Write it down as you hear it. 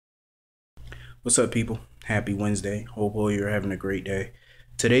What's up, people? Happy Wednesday. Hope all you're having a great day.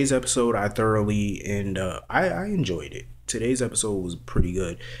 Today's episode, I thoroughly and I enjoyed it. Today's episode was pretty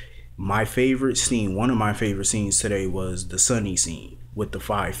good. My favorite scene, one of my favorite scenes today was the Sunny scene with the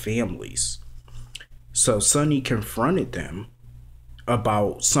five families. So Sunny confronted them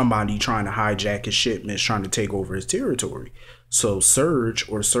about somebody trying to hijack his shipments, trying to take over his territory. So Serge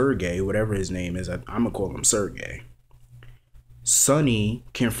or Sergey, whatever his name is, I'm gonna call him Sergey. Sonny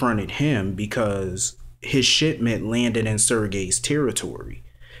confronted him because his shipment landed in Sergey's territory.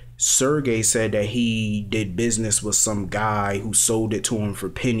 Sergey said that he did business with some guy who sold it to him for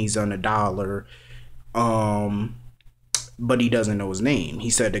pennies on a dollar, um, but he doesn't know his name.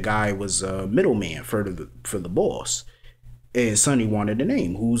 He said the guy was a middleman for the boss, and Sonny wanted the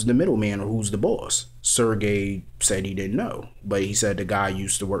name. Who's the middleman or who's the boss? Sergey said he didn't know, but he said the guy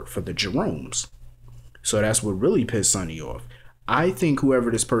used to work for the Jeromes. So that's what really pissed Sonny off. I think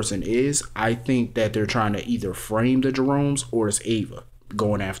whoever this person is, I think that they're trying to either frame the Jeromes or it's Ava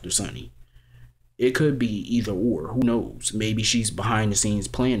going after Sonny. It could be either or. Who knows? Maybe she's behind the scenes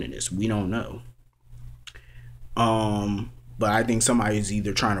planning this. We don't know. But I think somebody is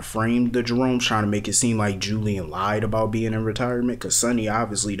either trying to frame the Jeromes, trying to make it seem like Julian lied about being in retirement, because Sonny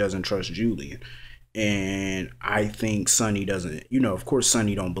obviously doesn't trust Julian. And I think Sonny doesn't, of course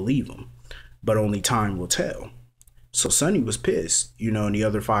Sonny don't believe him, but only time will tell. So Sonny was pissed, and the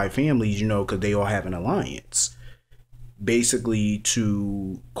other five families, because they all have an alliance, basically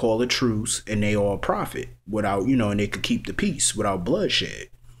to call a truce and they all profit without, and they could keep the peace without bloodshed,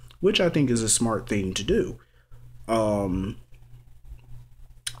 which I think is a smart thing to do.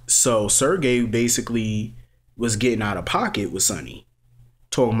 So Sergey basically was getting out of pocket with Sonny,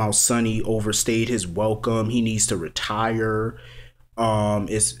 talking about Sonny overstayed his welcome. He needs to retire.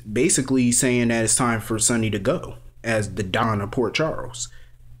 It's basically saying that it's time for Sonny to go as the Don of Port Charles.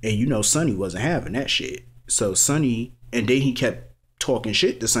 And Sonny wasn't having that shit. So Sonny, and then he kept talking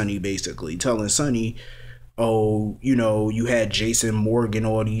shit to Sonny, basically telling Sonny, oh, you had Jason Morgan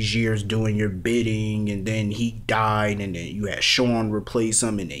all these years doing your bidding, and then he died, and then you had Sean replace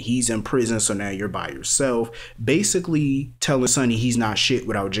him, and then he's in prison, so now you're by yourself. Basically telling Sonny he's not shit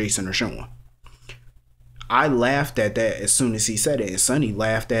without Jason or Sean. I laughed at that as soon as he said it, and Sonny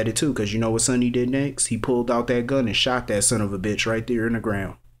laughed at it too, because you know what Sonny did next? He pulled out that gun and shot that son of a bitch right there in the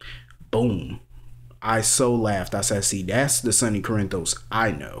ground. Boom. I so laughed. I said, see, that's the Sonny Corinthos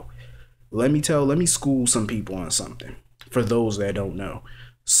I know. Let me school some people on something. For those that don't know,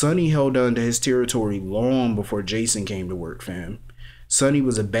 Sonny held on to his territory long before Jason came to work for him. Sonny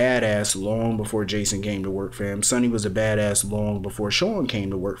was a badass long before Jason came to work for him. Sonny was a badass long before Sean came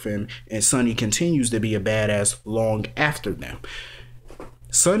to work for him. And Sonny continues to be a badass long after them.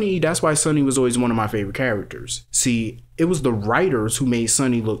 Sonny, that's why Sonny was always one of my favorite characters. See, it was the writers who made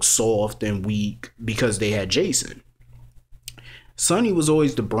Sonny look soft and weak because they had Jason. Sonny was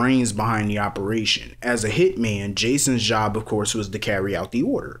always the brains behind the operation. As a hitman, Jason's job, of course, was to carry out the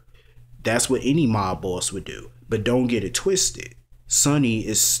order. That's what any mob boss would do. But don't get it twisted. Sonny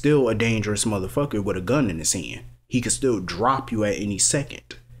is still a dangerous motherfucker with a gun in his hand. He could still drop you at any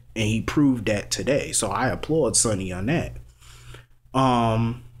second. And he proved that today. So I applaud Sonny on that.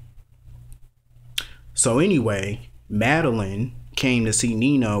 So anyway, Madeline came to see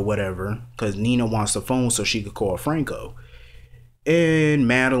Nina or whatever, because Nina wants the phone so she could call Franco. And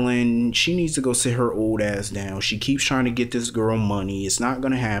Madeline, she needs to go sit her old ass down. She keeps trying to get this girl money. It's not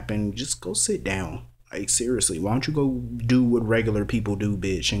gonna happen. Just go sit down. Like, seriously, why don't you go do what regular people do,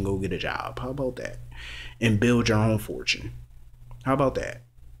 bitch, and go get a job? How about that? And build your own fortune. How about that?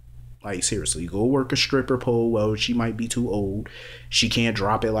 Like, seriously, go work a stripper pole. Well, she might be too old. She can't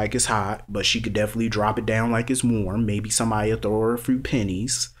drop it like it's hot, but she could definitely drop it down like it's warm. Maybe somebody will throw her a few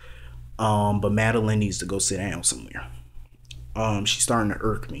pennies. But Madeline needs to go sit down somewhere. She's starting to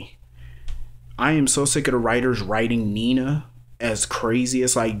irk me. I am so sick of the writers writing Nina as crazy.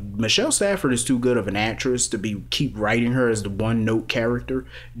 It's like Michelle Stafford is too good of an actress to keep writing her as the one note character.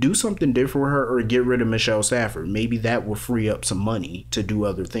 Do something different with her, or get rid of Michelle Stafford. Maybe that will free up some money to do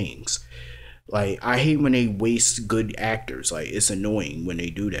other things. Like, I hate when they waste good actors. Like, it's annoying when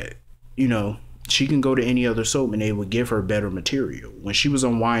they do that. She can go to any other soap and they would give her better material. When she was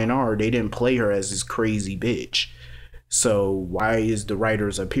on Y&R, they didn't play her as this crazy bitch. So why is the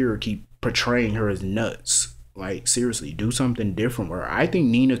writers up here keep portraying her as nuts? Like, seriously, do something different with her. I think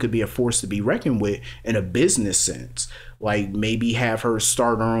Nina could be a force to be reckoned with in a business sense. Like, maybe have her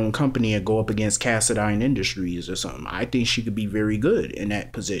start her own company and go up against Cassadine Industries or something. I think she could be very good in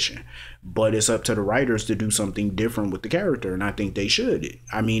that position. But it's up to the writers to do something different with the character, and I think they should.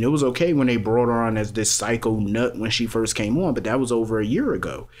 I mean, it was okay when they brought her on as this psycho nut when she first came on, but that was over a year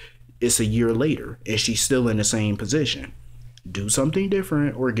ago. It's a year later and she's still in the same position. Do something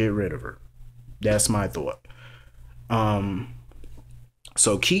different or get rid of her. That's my thought.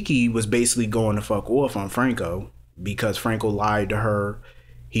 So Kiki was basically going to fuck off on Franco because Franco lied to her.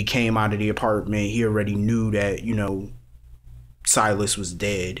 He came out of the apartment. He already knew that, Silas was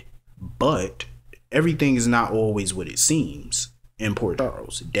dead. But everything is not always what it seems in Port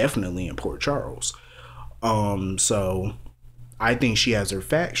Charles. Definitely in Port Charles. So I think she has her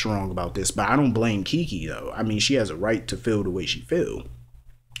facts wrong about this, but I don't blame Kiki though. I mean, she has a right to feel the way she feel.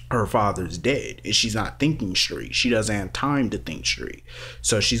 Her father's dead and she's not thinking straight. She doesn't have time to think straight.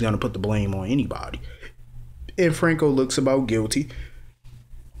 So she's going to put the blame on anybody. And Franco looks about guilty.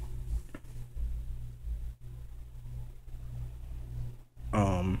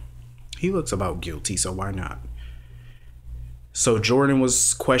 He looks about guilty, so why not? So Jordan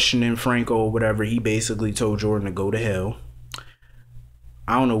was questioning Franco or whatever. He basically told Jordan to go to hell.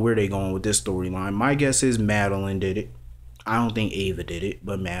 I don't know where they going with this storyline. My guess is Madeline did it. I don't think Ava did it,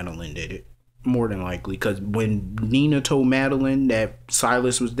 but Madeline did it. More than likely. Because when Nina told Madeline that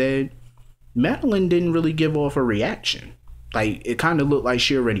Silas was dead, Madeline didn't really give off a reaction. Like, it kind of looked like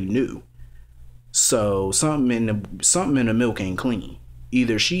she already knew. So something in the milk ain't clean.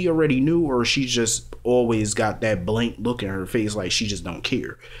 Either she already knew or she just always got that blank look in her face like she just don't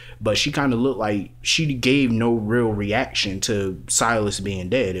care. But she kind of looked like she gave no real reaction to Silas being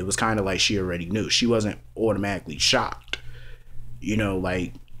dead. It was kind of like she already knew. She wasn't automatically shocked.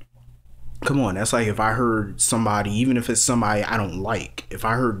 Like, come on. That's like if I heard somebody, even if it's somebody I don't like, if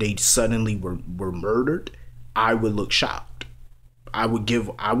I heard they suddenly were murdered, I would look shocked. I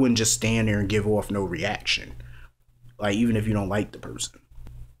wouldn't just stand there and give off no reaction. Like, even if you don't like the person.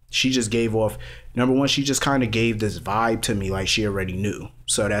 She just gave off, number one, she just kind of gave this vibe to me like she already knew.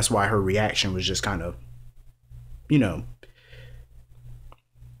 So that's why her reaction was just kind of,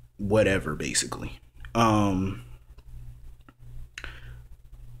 whatever, basically.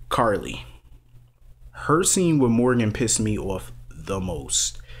 Carly. Her scene with Morgan pissed me off the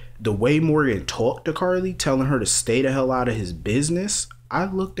most. The way Morgan talked to Carly, telling her to stay the hell out of his business, I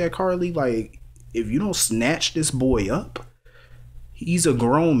looked at Carly like, if you don't snatch this boy up, he's a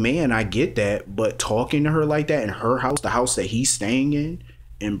grown man, I get that, but talking to her like that in her house, the house that he's staying in,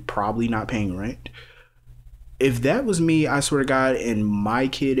 and probably not paying rent. If that was me, I swear to God, and my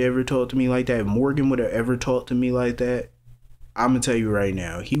kid ever talked to me like that, if Morgan would have ever talked to me like that, I'm going to tell you right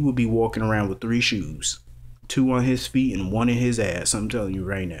now, he would be walking around with 3 shoes. 2 on his feet and 1 in his ass. I'm telling you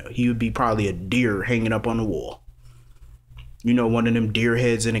right now. He would be probably a deer hanging up on the wall. One of them deer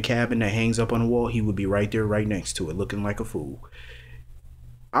heads in a cabin that hangs up on the wall, he would be right there, right next to it, looking like a fool.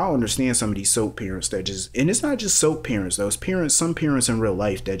 I don't understand some of these soap parents that just, and it's not just soap parents, those parents, some parents in real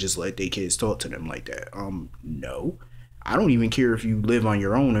life that just let their kids talk to them like that. No. I don't even care if you live on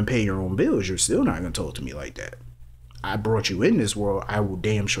your own and pay your own bills, you're still not going to talk to me like that. I brought you in this world, I will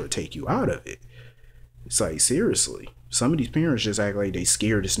damn sure take you out of it. It's like, seriously. Some of these parents just act like they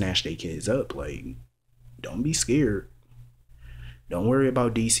scared to snatch their kids up. Like, don't be scared. Don't worry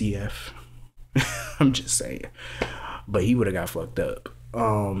about DCF. I'm just saying. But he would have got fucked up.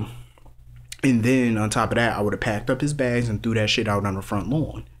 And then on top of that, I would have packed up his bags and threw that shit out on the front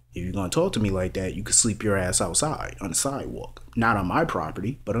lawn. If you're going to talk to me like that, you could sleep your ass outside on the sidewalk. Not on my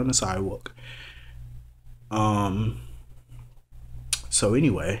property, but on the sidewalk. So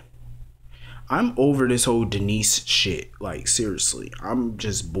anyway, I'm over this whole Denise shit. Like, seriously, I'm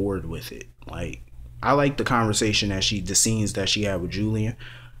just bored with it. Like, I like the conversation the scenes that she had with Julian,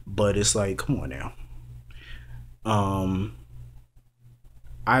 but it's like, come on now.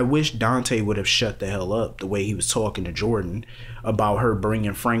 I wish Dante would have shut the hell up the way he was talking to Jordan about her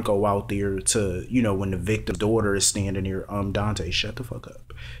bringing Franco out there to, when the victim's daughter is standing here. Dante, shut the fuck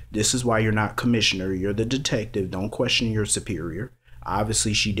up. This is why you're not commissioner. You're the detective. Don't question your superior.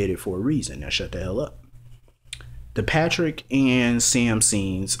 Obviously, she did it for a reason. Now shut the hell up. The Patrick and Sam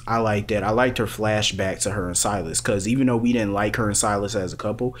scenes, I liked that. I liked her flashback to her and Silas, because even though we didn't like her and Silas as a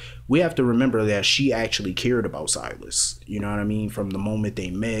couple, we have to remember that she actually cared about Silas. You know what I mean? From the moment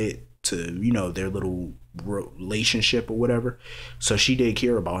they met to, their little relationship or whatever. So she did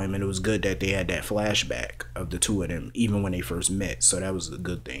care about him, and it was good that they had that flashback of the two of them, even when they first met. So that was a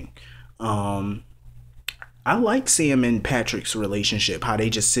good thing. I like Sam and Patrick's relationship, how they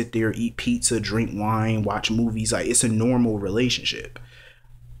just sit there, eat pizza, drink wine, watch movies. Like, it's a normal relationship.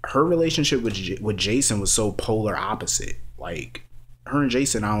 Her relationship with Jason was so polar opposite. Like, her and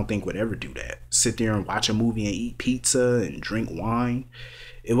Jason, I don't think would ever do that. Sit there and watch a movie and eat pizza and drink wine.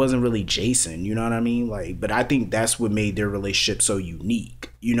 It wasn't really Jason, you know what I mean? Like, but I think that's what made their relationship so unique.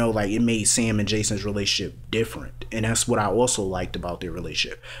 You know, like it made Sam and Jason's relationship different. And that's what I also liked about their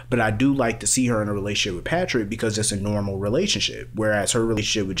relationship. But I do like to see her in a relationship with Patrick because it's a normal relationship. Whereas her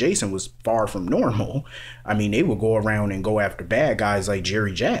relationship with Jason was far from normal. I mean, they would go around and go after bad guys like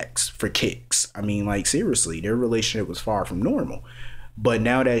Jerry Jacks for kicks. I mean, like, seriously, their relationship was far from normal. But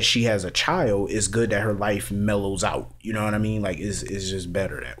now that she has a child, it's good that her life mellows out. You know what I mean? Like, it's just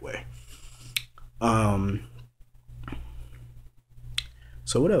better that way.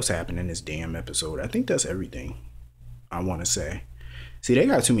 So what else happened in this damn episode? I think that's everything I want to say. See, they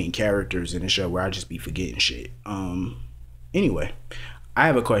got too many characters in the show where I just be forgetting shit. Anyway, I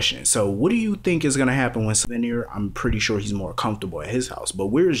have a question. So what do you think is going to happen when Sven here? I'm pretty sure he's more comfortable at his house. But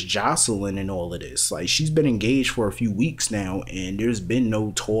where's Jocelyn in all of this? Like, she's been engaged for a few weeks now, and there's been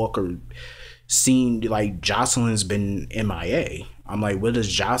no talk or seen, like, Jocelyn's been MIA. I'm like, what does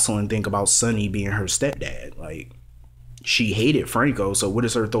Jocelyn think about Sonny being her stepdad? Like, she hated Franco, so what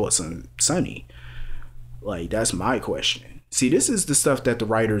is her thoughts on Sonny? Like, that's my question. See, this is the stuff that the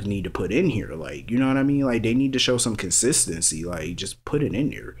writers need to put in here. Like, you know what I mean? Like, they need to show some consistency. Like, just put it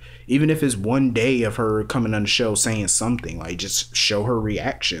in there. Even if it's one day of her coming on the show saying something, like, just show her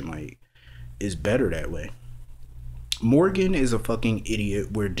reaction. Like, it's better that way. Morgan is a fucking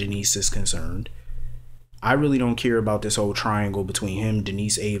idiot where Denise is concerned. I really don't care about this whole triangle between him,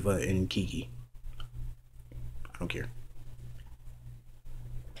 Denise, Ava, and Kiki. I don't care.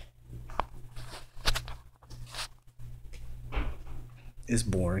 It's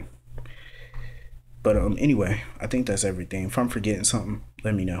boring. But anyway, I think that's everything. If I'm forgetting something,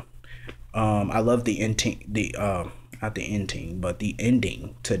 let me know. I love the ending, not the ending, but the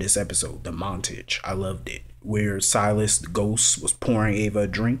ending to this episode, the montage. I loved it. Where Silas the ghost was pouring Ava a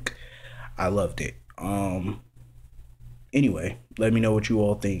drink. I loved it. Anyway, let me know what you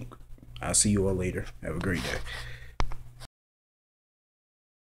all think. I'll see you all later. Have a great day.